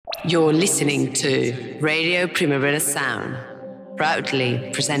You're listening to Radio Primavera Sound, proudly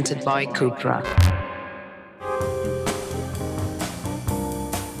presented by Cupra.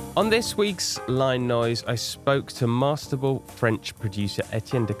 On this week's Line Noise, I spoke to masterful French producer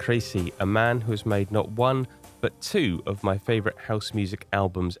Étienne de Crécy, a man who has made not one, but two of my favourite house music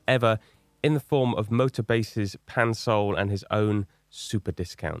albums ever, in the form of Motorbase's Pan Soul and his own Super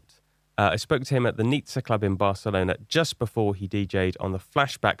Discount. I spoke to him at the Nizza Club in Barcelona just before he DJ'd on the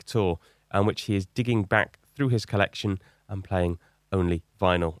Flashback tour, on which he is digging back through his collection and playing only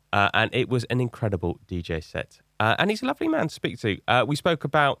vinyl. And it was an incredible DJ set. And he's a lovely man to speak to. We spoke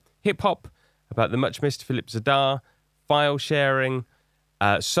about hip-hop, about the much-missed Philip Zadar, file sharing,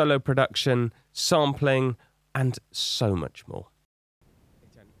 solo production, sampling, and so much more.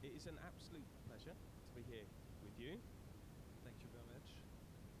 Étienne, it is an absolute pleasure to be here with you. Thank you very much.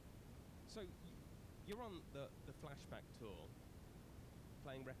 So, you're on the Flashback tour,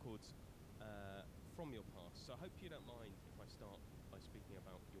 playing records from your past. So I hope you don't mind if I start by speaking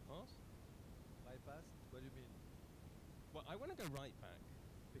about your past. My past? What do you mean? Well, I want to go right back,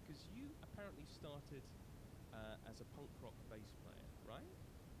 because you apparently started as a punk rock bass player, right?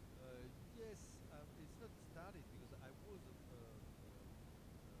 Yes, it's not started because I was a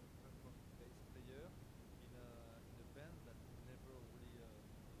punk rock bass player in a band that never really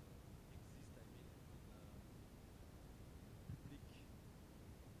exist. I mean, in public.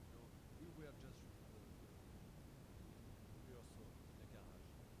 We were just rehearsal in a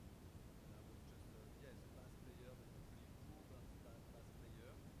garage. And I was just a bass player, but not really proven bass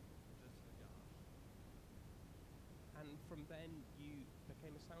player, just in a garage. And from then you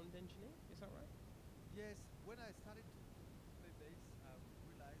became a sound engineer, is that right? Yes, when I started to play bass, I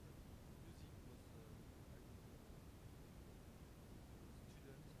realized that music was, I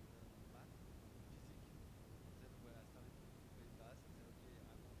was a student in math, physics. Then when I started to play bass, I said, okay,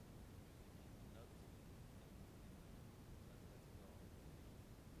 I want to do music, not in mathematical.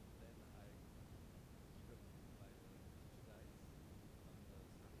 Then I give up my studies and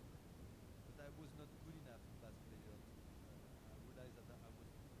started. But I was not good enough bass player. I realized that I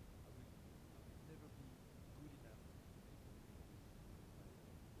will never be good enough to make music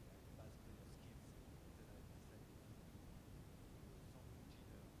with my bass player skills. Then I decided to be a sound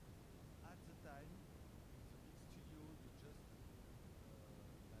engineer. At the time, in the big studio, you just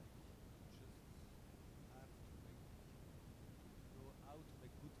have to know how to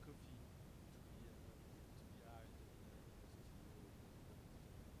make good coffee to be hired in a studio.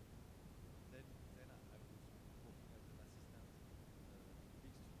 Then I was working as an assistant in a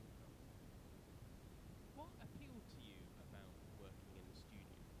big studio company. What appealed to you about working in the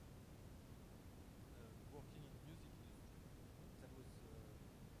studio? Working in music industry. That was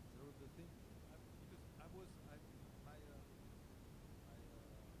the thing. Because I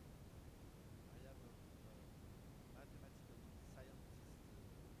have a mathematical scientist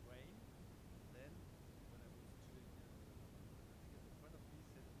brain. Then when I was doing mathematical, a friend of me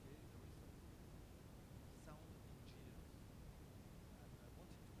said, okay, there is some sound engineers. And I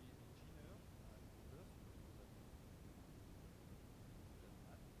wanted to be an engineer at first because I was good at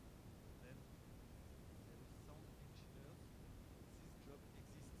math. Then there is sound engineers. This job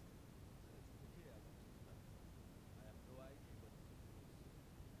exists. So I said, okay, I want to do that. I have no idea what it was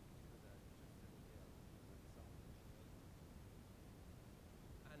because I just said, okay, I want to do that sound engineers.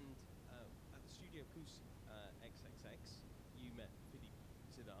 And at the Studio Cous XXX, you met Philippe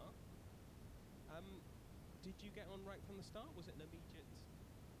Zadar. Did you get on right from the start? Was it an immediate?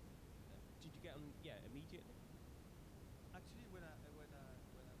 Did you get on? Yeah, immediately. Actually, when I was hired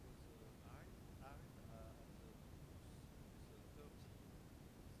at the Cous 30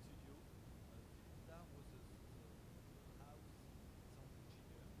 studio, Philippe Zadar was the house sound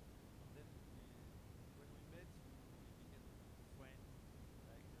engineer. And then when we met, we became friends,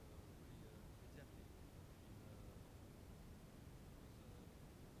 like really immediately.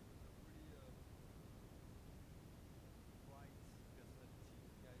 He was a really bright personality.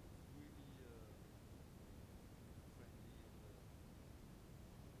 The guy was really friendly, and you meet him, immediately I want to be his friend.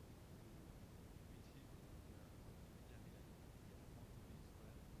 And we were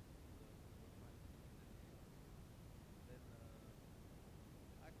friends immediately. Then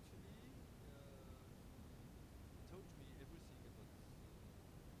actually he taught me everything about the job, sound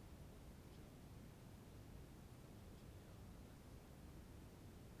engineer.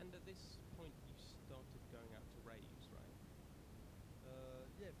 And at this point, you started going out to raves, right?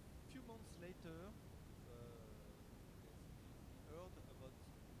 Yeah, a few months later, we heard about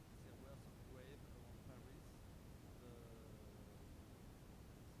there were some raves around Paris.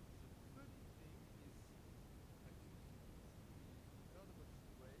 The funny thing is, actually, we heard about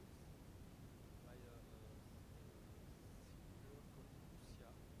the raves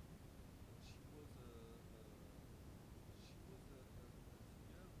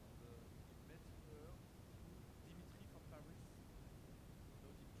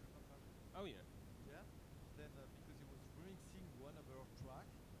Oh yeah. Yeah. Then because he was remixing one of her track,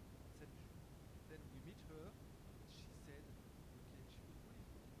 said, then we meet her. She said, okay, she was really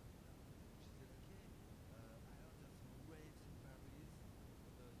funny now. She said, okay, I heard there's some raves in Paris.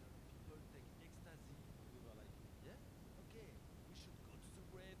 People take ecstasy. We were like, yeah, okay, we should go to the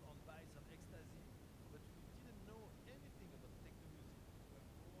rave and buy some ecstasy. But we didn't know anything about techno music. We were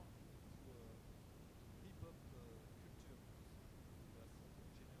more into hip-hop culture because he was the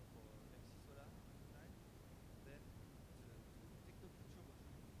engineer for MC Solar at the time. Then the techno culture was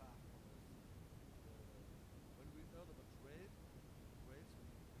really far from us. When we heard about raves, we went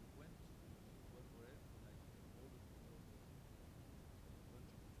to one rave, like all the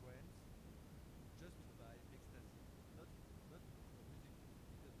bunch of friends, just to buy ecstasy, not for music because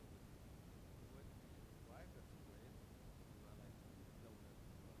we didn't know it. And when we arrived at the rave, we were like blown up.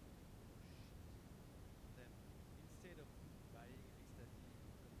 We were like, oh shit. Then instead of buying ecstasy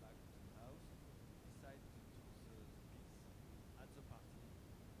and come back to the house, we decided to do the pills at the party.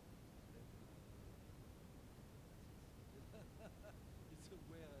 Then that's it. It's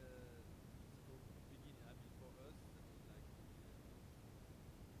where the whole beginning. I mean, for us, that was like really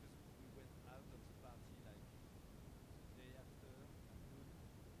because we went out of the party like the day after at noon.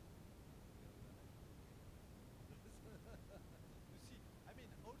 We were like, okay. You see, I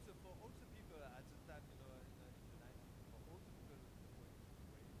mean, also for all the people at the time, in the 90s, for all the people going to the raves,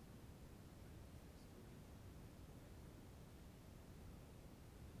 usually the same stories. Like,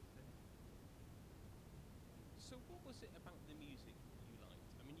 you understand me? So what was it about the music you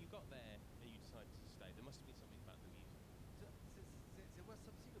liked? I mean, you got there and you decided to stay. There must have been something about the music. There was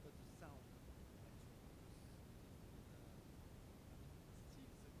something about the sound, actually, because I mean, still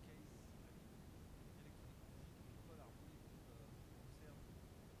the case. I mean, in electronic music, people are really concerned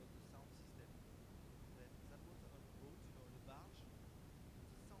about the sound system. Then that was on a boat, on a barge.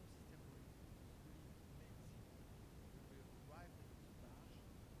 The sound system was really the main thing. When we arrived at the barge,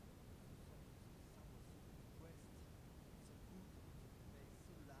 the sound was so compressed, so good, so bass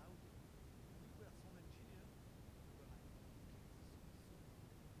so loud. We were sound engineer. We were like, okay, the sound is so good.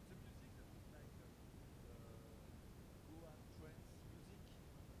 The music that was like Goa trance music.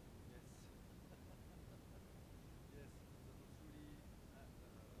 Yes. Yes, that was really.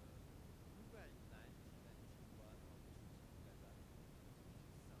 We were in 1991 or two, something like that. The music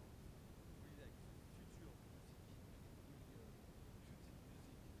sounds really like the future of music. I mean, really future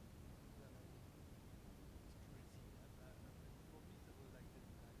music. We were like, it's crazy. For me, that was like that.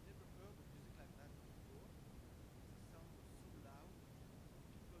 I never heard of music like that before. The sound was so loud, and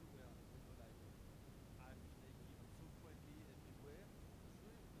people were, like half naked and so friendly everywhere. It was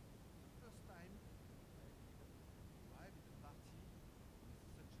really the first time I even arrived in a party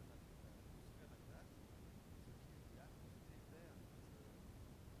with such an atmosphere like that. It's okay. We have to stay there.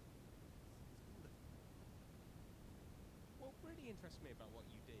 It's cool. What really interests me about what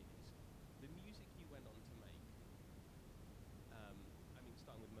you did is the music you went on to make. I mean,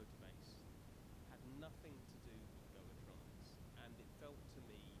 starting with Motor Bass, had nothing to do with Goa trance, and it felt to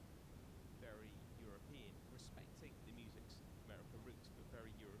me very European, respecting the music's American roots, but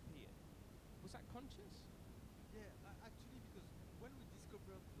very European. Was that conscious? Yeah, actually, because when we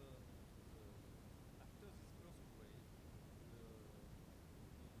discovered the after this first wave,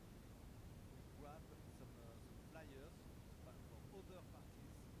 we grab some flyers for other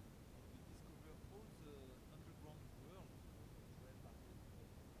parties, and we discover all the underground world, the train party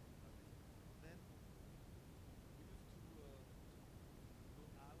underground world in Paris. Then we used to go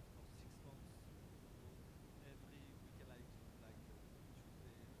out for 6 months. So every weekend, like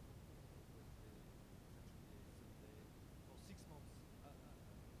Tuesday, Wednesday, Saturday, Sunday, for 6 months.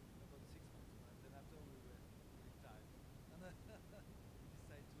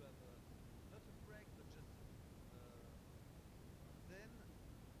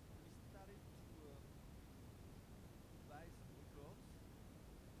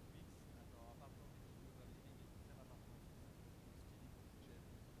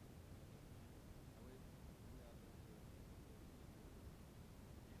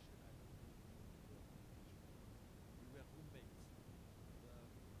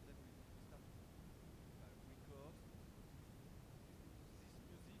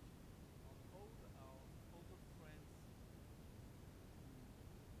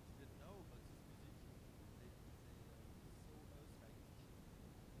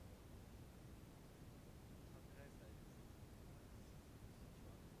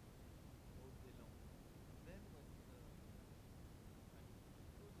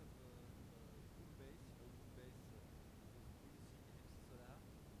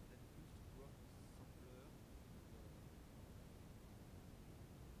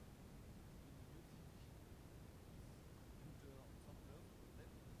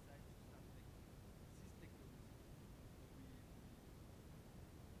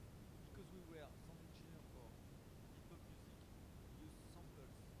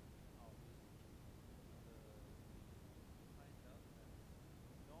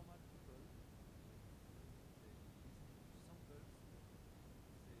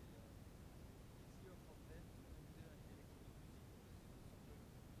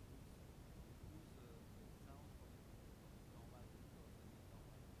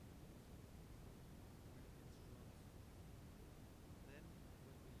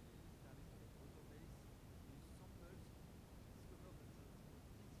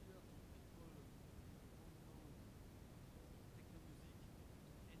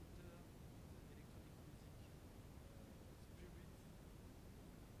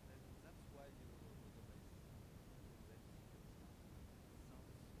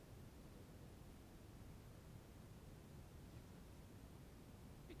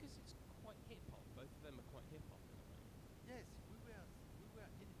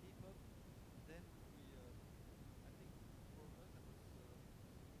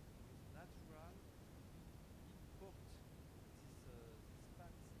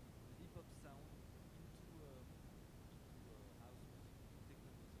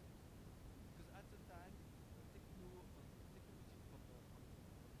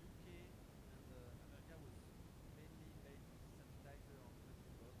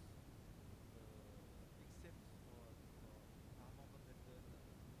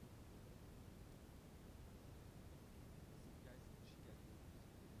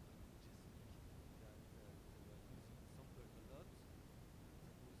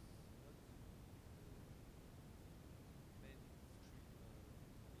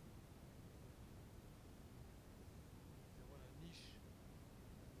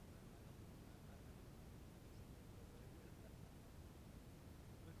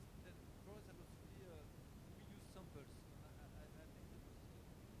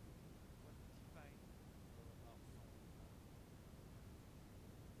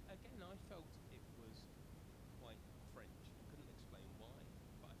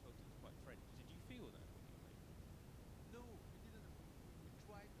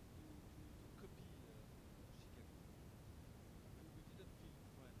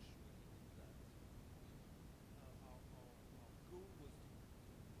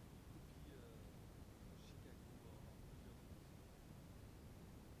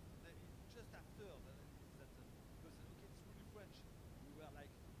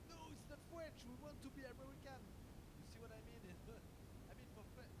 to be American. You see what I mean? I mean, for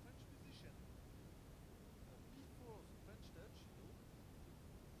French musician, before the French Touch,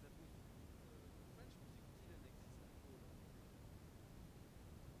 that was French music didn't exist at all.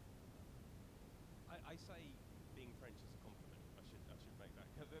 I say being French is a compliment. I should make that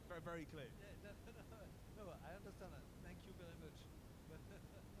very, very clear. Yeah, no, I understand that. Thank you very much. But when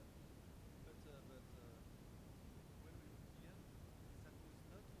we began, that was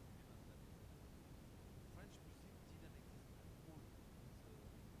not a compliment. That French music didn't exist at all.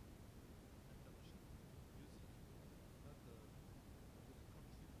 It's international music. It's not. It was a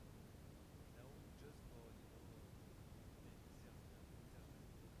country known just for maybe Serge Gainsbourg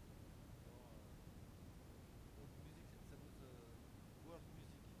or old music. That was world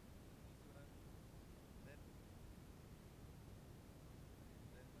music. You see what I mean? Then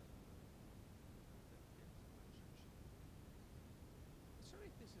then came the French Touch. Sorry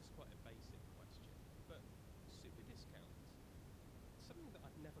if this is quite a basic question, but Super Discount, something that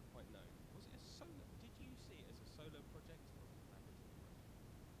I've never quite known. Was it a solo? Did you see it as a solo project or a collaborative project?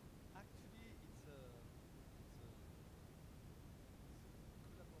 Actually, it's a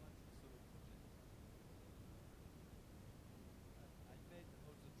collaborative solo project. I made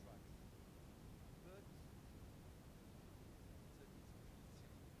all the tracks, but it's pretty silly.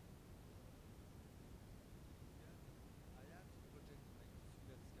 To begin, I had the project to make Super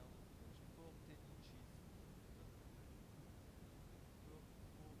Discount to make four 10 inches, not compact, four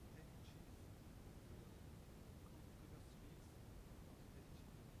 10 inches, the cover sleeves for the 10 inches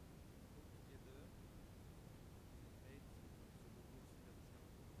all together. They made the logo Super Discount,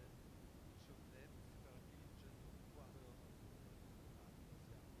 and then each of them separately just a quarter of the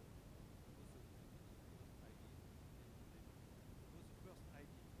artwork. That was the first idea. It was the first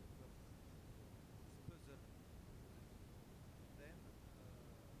idea, the first this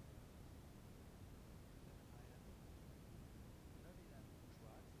puzzle. Then I had not enough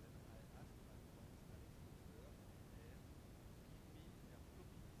tracks. Then I asked my friend Alex Potter and Claire to give me their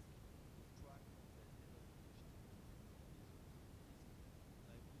floppy disk with track they never finished. They gave me the floppy disk and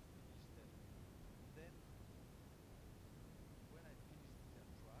I would finish them. And then when I finished their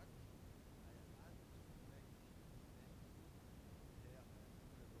track, I had to make and put and hair and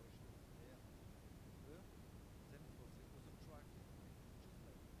collaboration with hair and cover. Then for the other track, just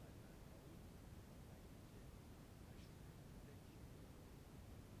by my own, I okay, I should take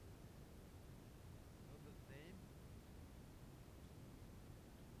another name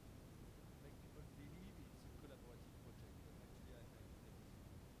to make people believe it's a collaborative project, but actually I did everything.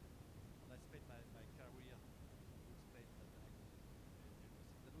 And I spent my career to explain that I did everything.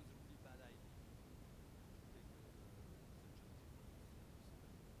 That was a really bad idea to take such a difference to Super Discount.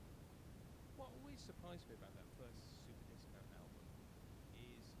 What always surprised me about that first Super Discount album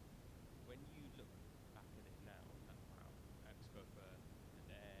is when you look back at it now, and wow, Axcover and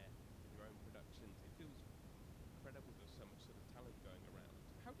Air, your own productions, it feels incredible. There's so much sort of talent going around.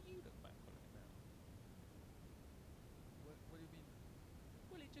 How do you look back on it now? What do you mean?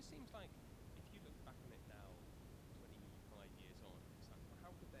 Well, it just seems like if you look back on it now, 25 years on, it's like, well,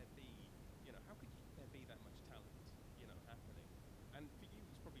 how could there be, how could there be that much talent, happening? And for you,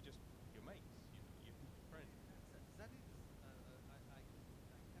 it's probably just your mates, your friends. That is, I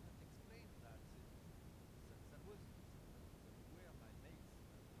cannot explain that. That were my mates.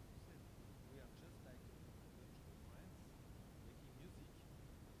 As you said, we are just like a bunch of friends making music. And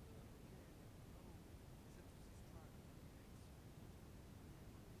okay, oh, listen to this track. Okay, it's so good. Okay,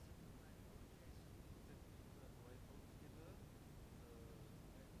 listen to mine. Okay, so good. Then we collaborate all together. I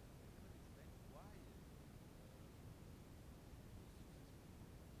cannot explain why.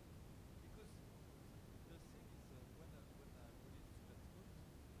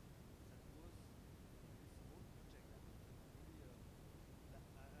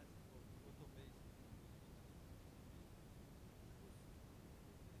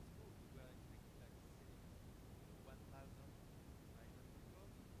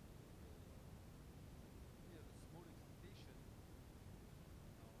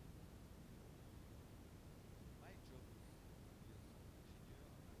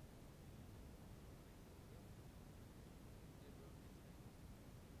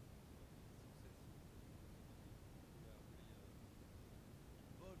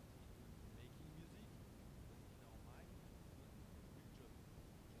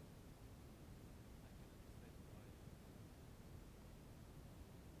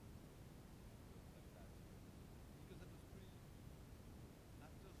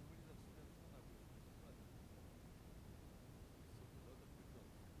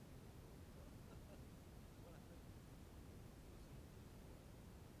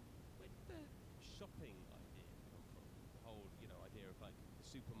 shopping idea come from? The whole, idea of like the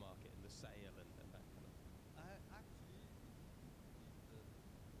supermarket and the sale and that kind of. Actually, it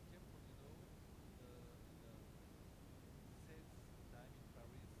came from, in a sales time in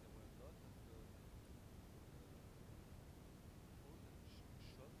Paris, there were a lot of all the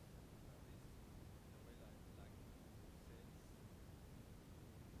shops in Paris. They were like sales.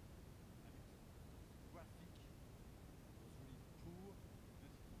 I mean, the graphic was really poor,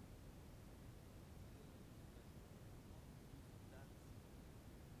 beautiful. I want to use that,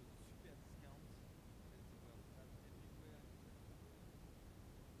 the super discount. There were that everywhere in those shops in Paris.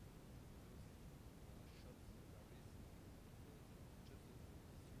 Just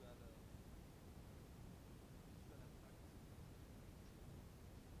the visual attract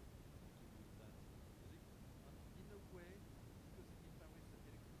to use that music. And in a way, because in Paris the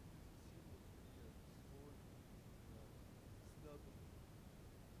electronic music scene was really small, snob. To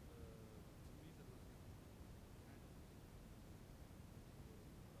me,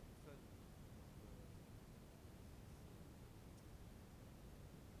 that was kind of not fun of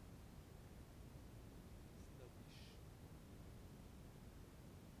this snobbish.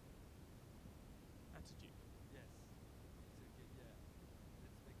 Attitude. Yes, it's okay. Yeah,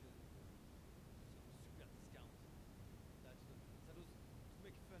 let's make a super discount. That was to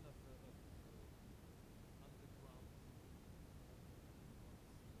make fun of underground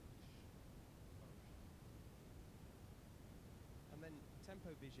snobbish Parisian. And then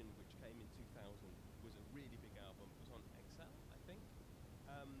Tempo Vision, which came in 2000, was a really big album. It was on XL, I think.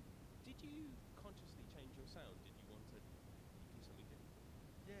 Did you consciously change your sound? Did you want to do something different?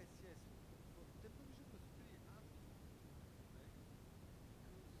 Yes, yes. For Tempo Vision was pretty hard to make because the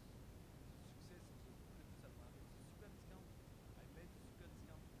success of the previous album. I mean, the super discount. I made the super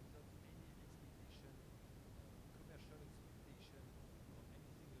discount without any expectation, commercial expectation, or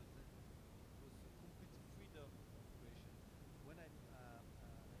anything else. That it was a complete freedom of creation. When I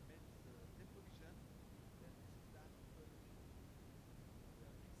made the Tempo Vision, then the Daft Punk were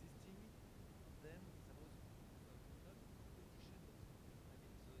existing, and then there was not a competition, but I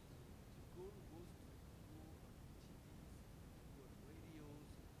mean the goal was to go on TVs, to go on radios.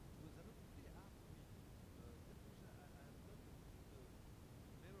 That was pretty hard for me. Tempo Vision, I have not a good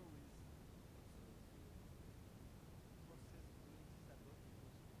memories of the process of doing this album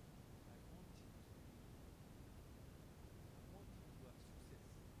because I wanted to have success.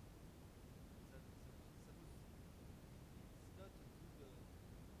 That was it's not a good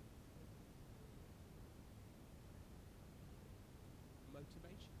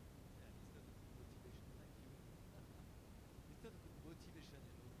Motivation. yeah, it's not a good motivation. Thank you. It's not a good motivation,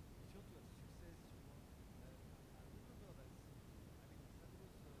 If you want to have success, you want. I remember that. I mean, that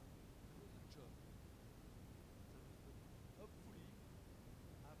was a job. That was, but hopefully,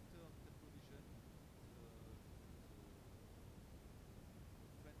 after Tempo Vision, the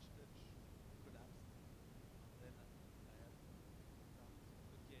French Touch collapsed, and then I had to start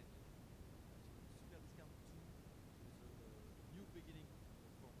again. So Super Discount 2 was a new beginning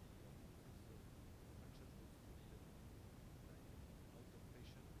for me because the French Touch was really like out of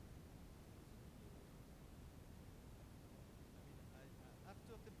fashion. I mean,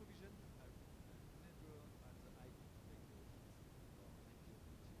 after Tempo Vision, I never had the idea to make hits or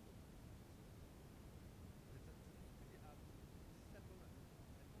maybe a multi-album. That was pretty hard. This album,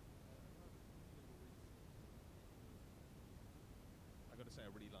 I don't have good memories of making it. I got to say, I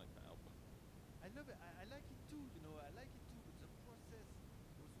really like that album. I love it. I like it too. I like it too. But the process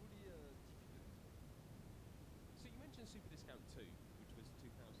was really difficult. So you mentioned Super Discount 2, which was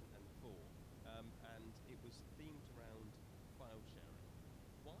 2004, and it was themed around file sharing.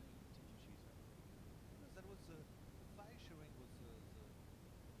 Why did you choose that theme? Because that was the file sharing was the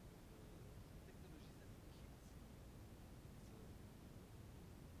technology that killed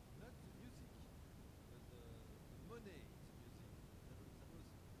not the music, but the money in the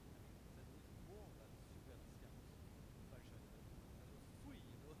music. That was more than super discount. The file sharing that was free.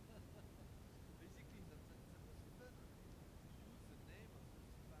 Basically, that was fun to use the name of this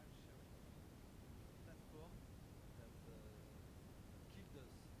file sharing platform that killed us. And just a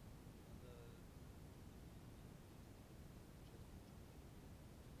joke.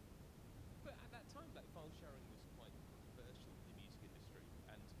 But at that time, like, file sharing was quite controversial in the music industry,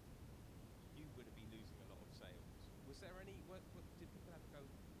 and you would have been losing a lot of sales. Was there any? Did people ever go,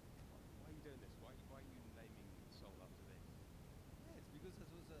 why are you doing this? Why are you naming the song after this? Yes, because that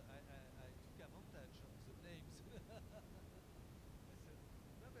was I took advantage of the names. I said,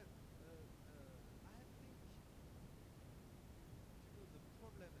 no, but I think the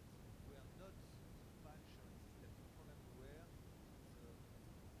problems were not the file sharing system. The problem were the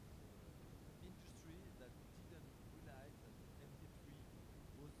industry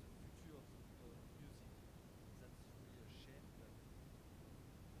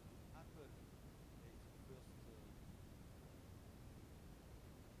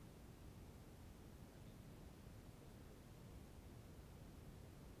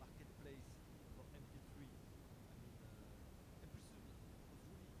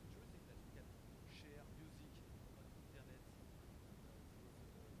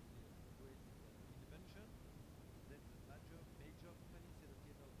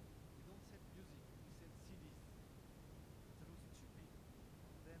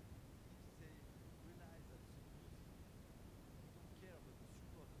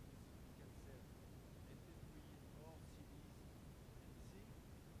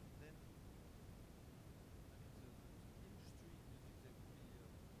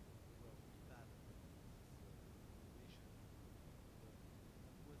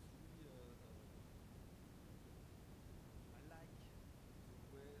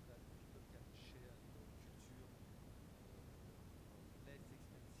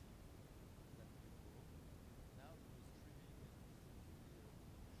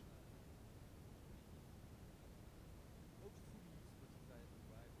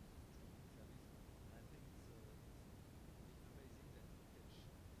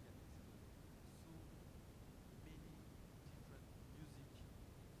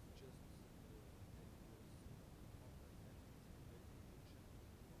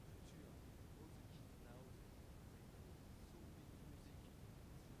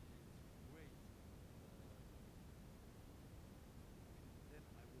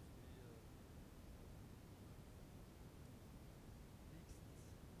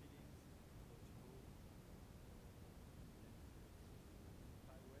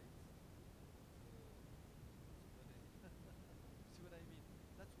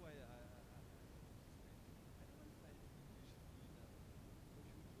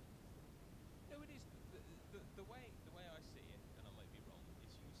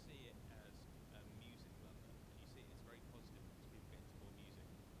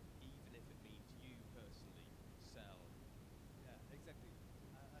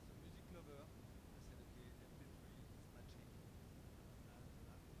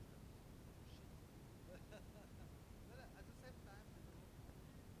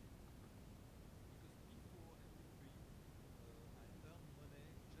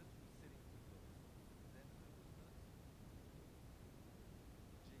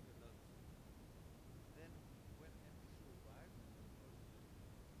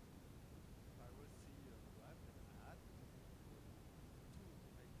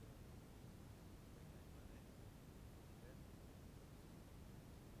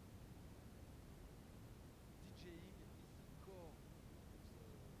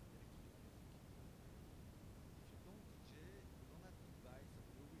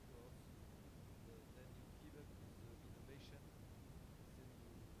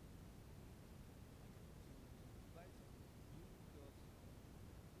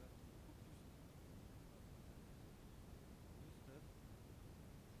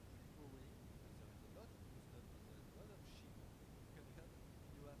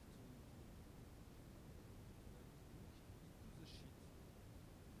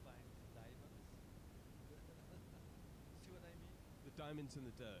diamonds in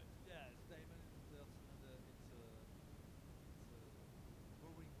the dirt. Yeah, it's diamond in the dirt, and it's a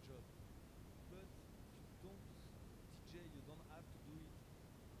boring job. But if you don't DJ, you don't have to do it.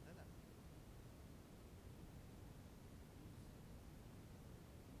 Then I think you lose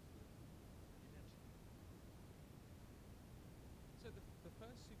energy. So the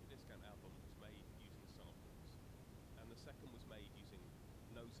first Super Discount album was made using samples, and the second was made using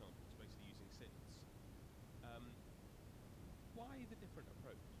no samples, basically using synths. Why the different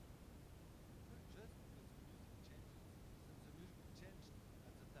approach? No, just because the music changes. The music changed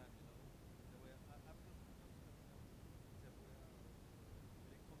at the time, you know. There were after the first Super Discount, there were the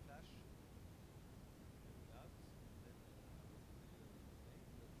electro clash coming out. Then I was really amazed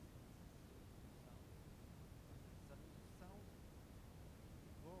that this new sound. That was a sound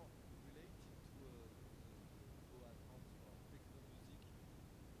more related to the Boa trance or techno music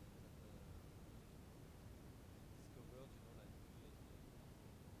that I discovered, you know, like 2 years later.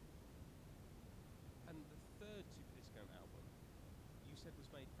 And the third Super Discount album, you said was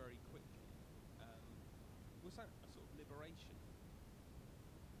made very quickly. Was that a sort of liberation? I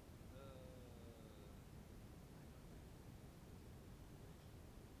don't really think it was liberation.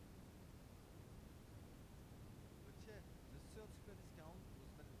 But yeah, the third Super Discount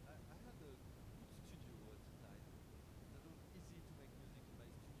was I had a good studio at the time. That was easy to make music in my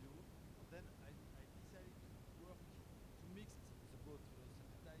studio. And then I decided to work to mix the both, you know,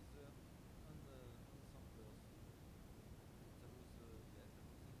 synthesizer and samplers. That was that was easy.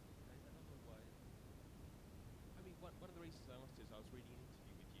 I don't know why. I mean, one of the reasons I asked is I was reading an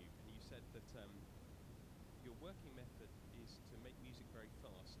interview with you, and you said that your working method is to make music very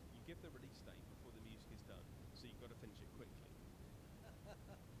fast. You give the release date before the music is done, so you've got to finish it quickly.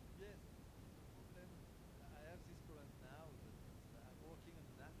 Yes, the problem, I have this problem now that I'm working on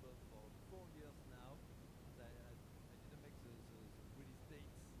an album for 4 years now, and I didn't make the release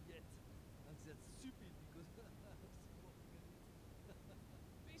dates yet, and that's stupid because I'm still working on it. But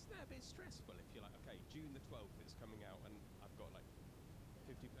isn't that a bit stressful if you're like, okay, June the 12th it's coming out, and I've got like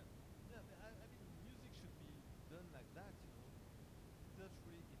 50. Yeah, but I mean, music should be done like that, you know. It's not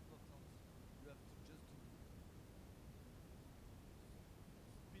really important. You have to just to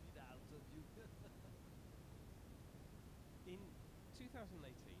spit it out of you. In 2018,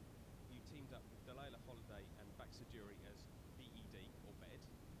 you teamed up with Delilah Holiday and Baxter Jury as BED, or BED.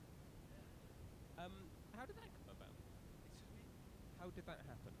 Yeah. How did that come about? Excuse me? How did that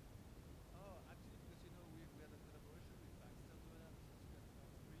happen? Oh, actually, because you know we had a collaboration with Baxter Joanna with Super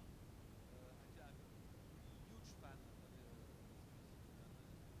Discount 3. Actually, I'm a really huge fan of his music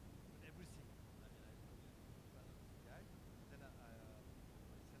and everything. I mean, I'm really a huge fan of this guy. And then I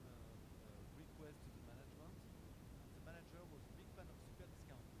sent a request to the management, and the manager was a big fan of Super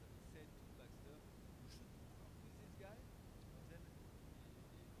Discount, and he said to Baxter, "You should work with this guy." And then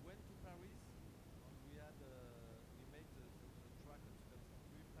he went to Paris, and we made the track on Super Discount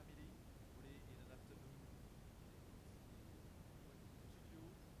 3 Family really in an afternoon. He went to the studio.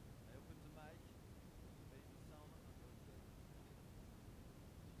 I opened the mic. He made the sound, and I was like, "Okay,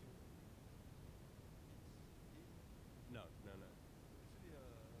 did you meet him?" No. It's really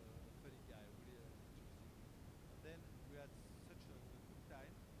a funny guy, really interesting. And then we had such a good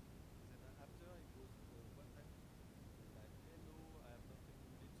time. Then after it was one time he was like, "Hello, I have nothing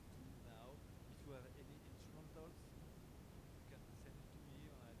really to do now. If you have any instrumentals, you can send it to me,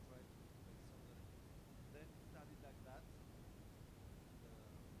 and I try to make sound on it." And then it started like that, and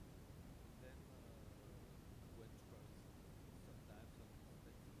then we went to Paris sometimes, and we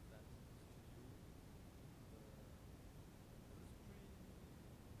spent some times in the studio, and it was pretty smooth, pretty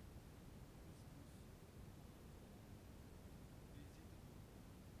easy to do.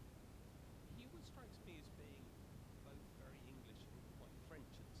 He always strikes me as being both very English and quite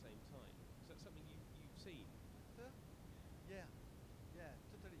French at the same time. Is that something you've seen? After? Yeah, yeah,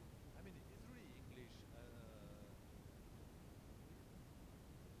 totally. I mean, he's really English, but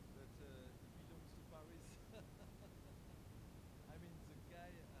he belongs to Paris. I mean, the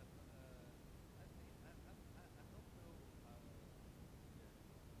guy. I think I don't know. Yeah,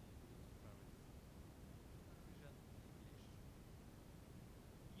 he belongs to Paris. Parisian English.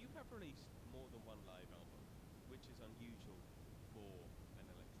 You have released more than one live album, which is unusual for an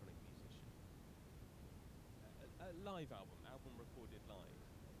electronic musician. A live album recorded live.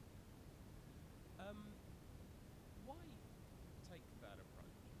 Why take that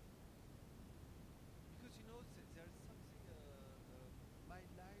approach? Because you know there is something my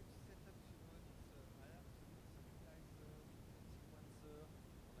live setups, you know, it's I have the stabilizer, the sequencer,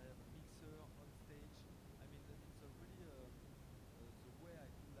 and I have a mixer on stage. I mean it's a really the way I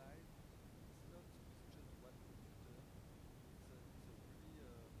do live. It's not with just one computer. It's a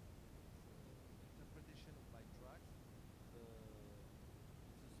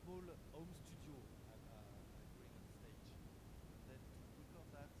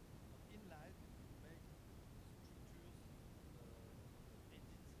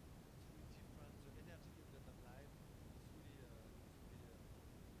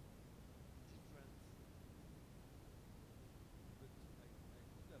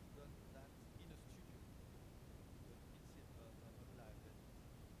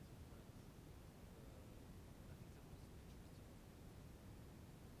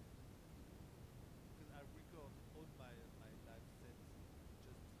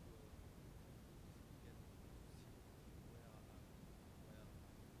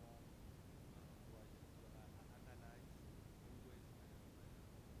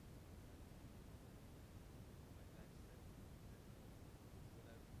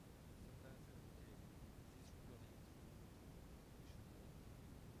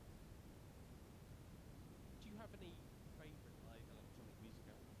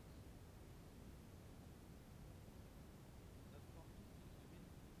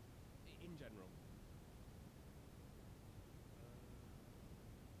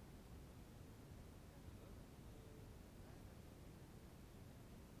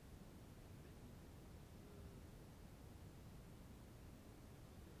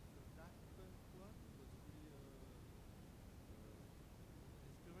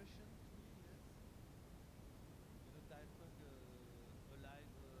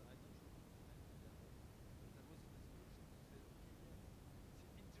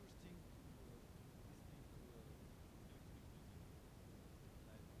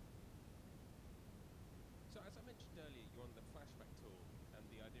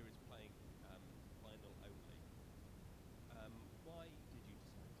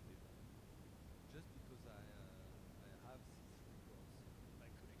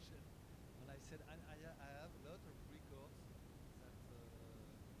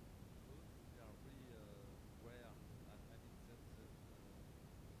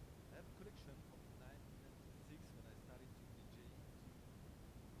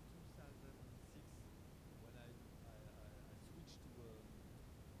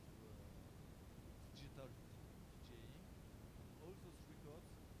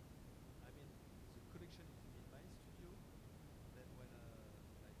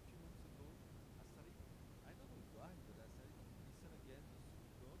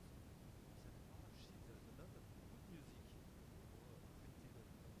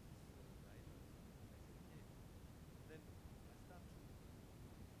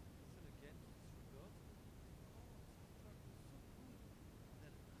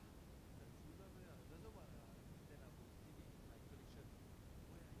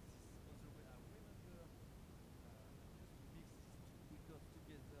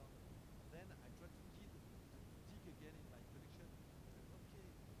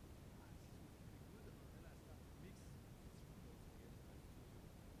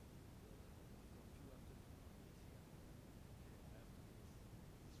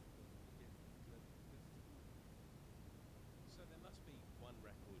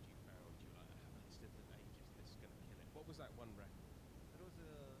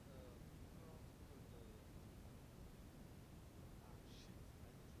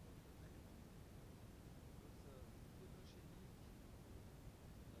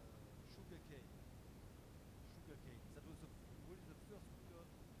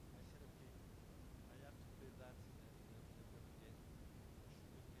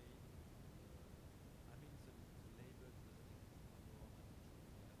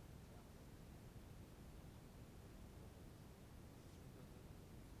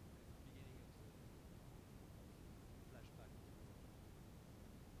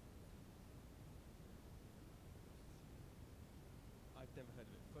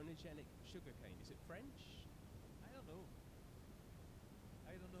Hallucinogenic Sugarcane. Is it French? I don't know.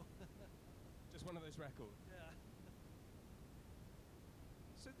 I don't know. Just one of those records. Yeah.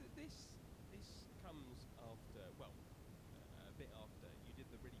 So this comes after, well, a bit after you did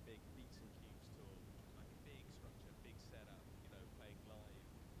the really big Beats and Cubes tour, which was like a big structure, big setup, playing live.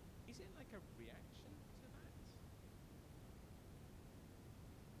 Is it like a reaction to that?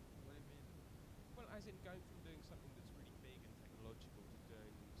 What do you mean? Well, as in going from doing something that's really big and technological to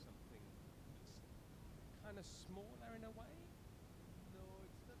doing something that's kind of smaller in a way? No,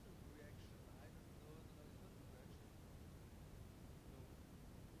 it's not a reaction. I don't. No, no, no. It's not a reaction.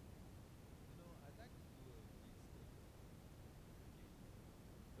 No. I'd like to do big stuff again.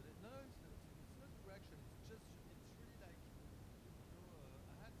 But no, it's not a reaction. It's really like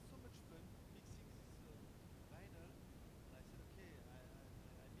I had so much fun mixing this vinyl, and I said, okay,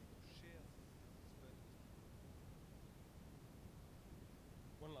 I need to share this fun with people.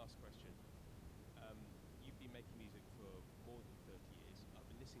 One last question. You've been making music for more than 30 years. I've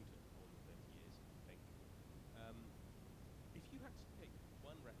been listening to it for more than 30 years, I think. If you had to pick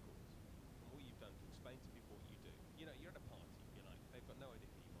one record from what you've done to explain to people what you do, you're at a party, they've got no idea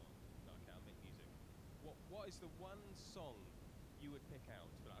who you are. Like, okay, I make music. What is the one song you would pick out?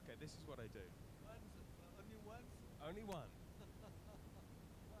 To be like, okay, this is what I do. Only once? Only one.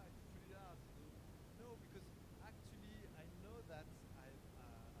 Wow, it's pretty hard, No, because actually I know that I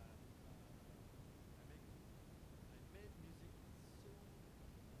made music in so many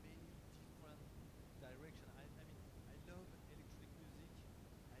different directions. I mean, I love electronic music.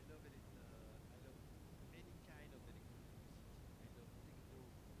 I love any kind of electronic music. I love techno.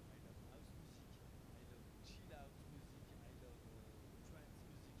 I love house music. I love chill out music. I love trance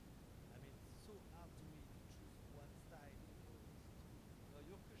music. I mean, it's so hard to me to choose one style.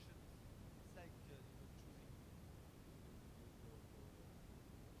 Your question is, it's like choosing your kids.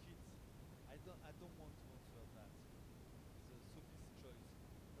 I don't want to answer that. It's Sophie's choice.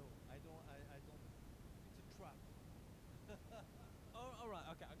 No, I don't. I don't. It's a trap. Oh, all right.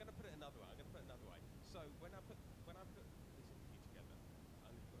 Okay, I'm gonna put it another way. So when I put this interview together,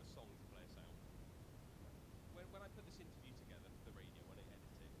 I'm gonna put a song to play us out. When I put this interview together for the radio, when I edit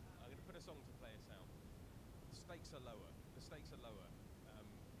it, I'm gonna put a song to play us out. The stakes are lower.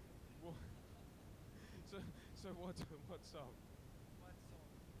 What, so what song? What song? I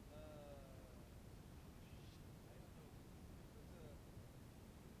don't know. Because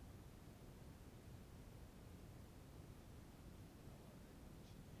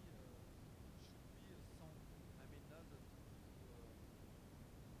it should be a song. I mean, not that you know.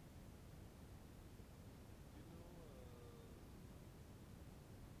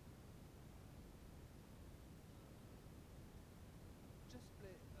 Just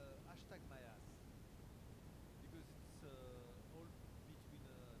play hashtag my ass because it's all between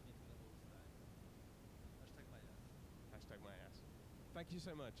all styles. Hashtag my ass. Hashtag my ass. Thank you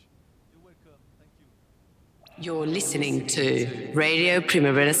so much. You're welcome. Thank you. You're listening to Radio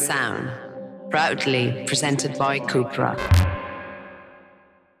Primavera Sound, proudly presented by Cupra.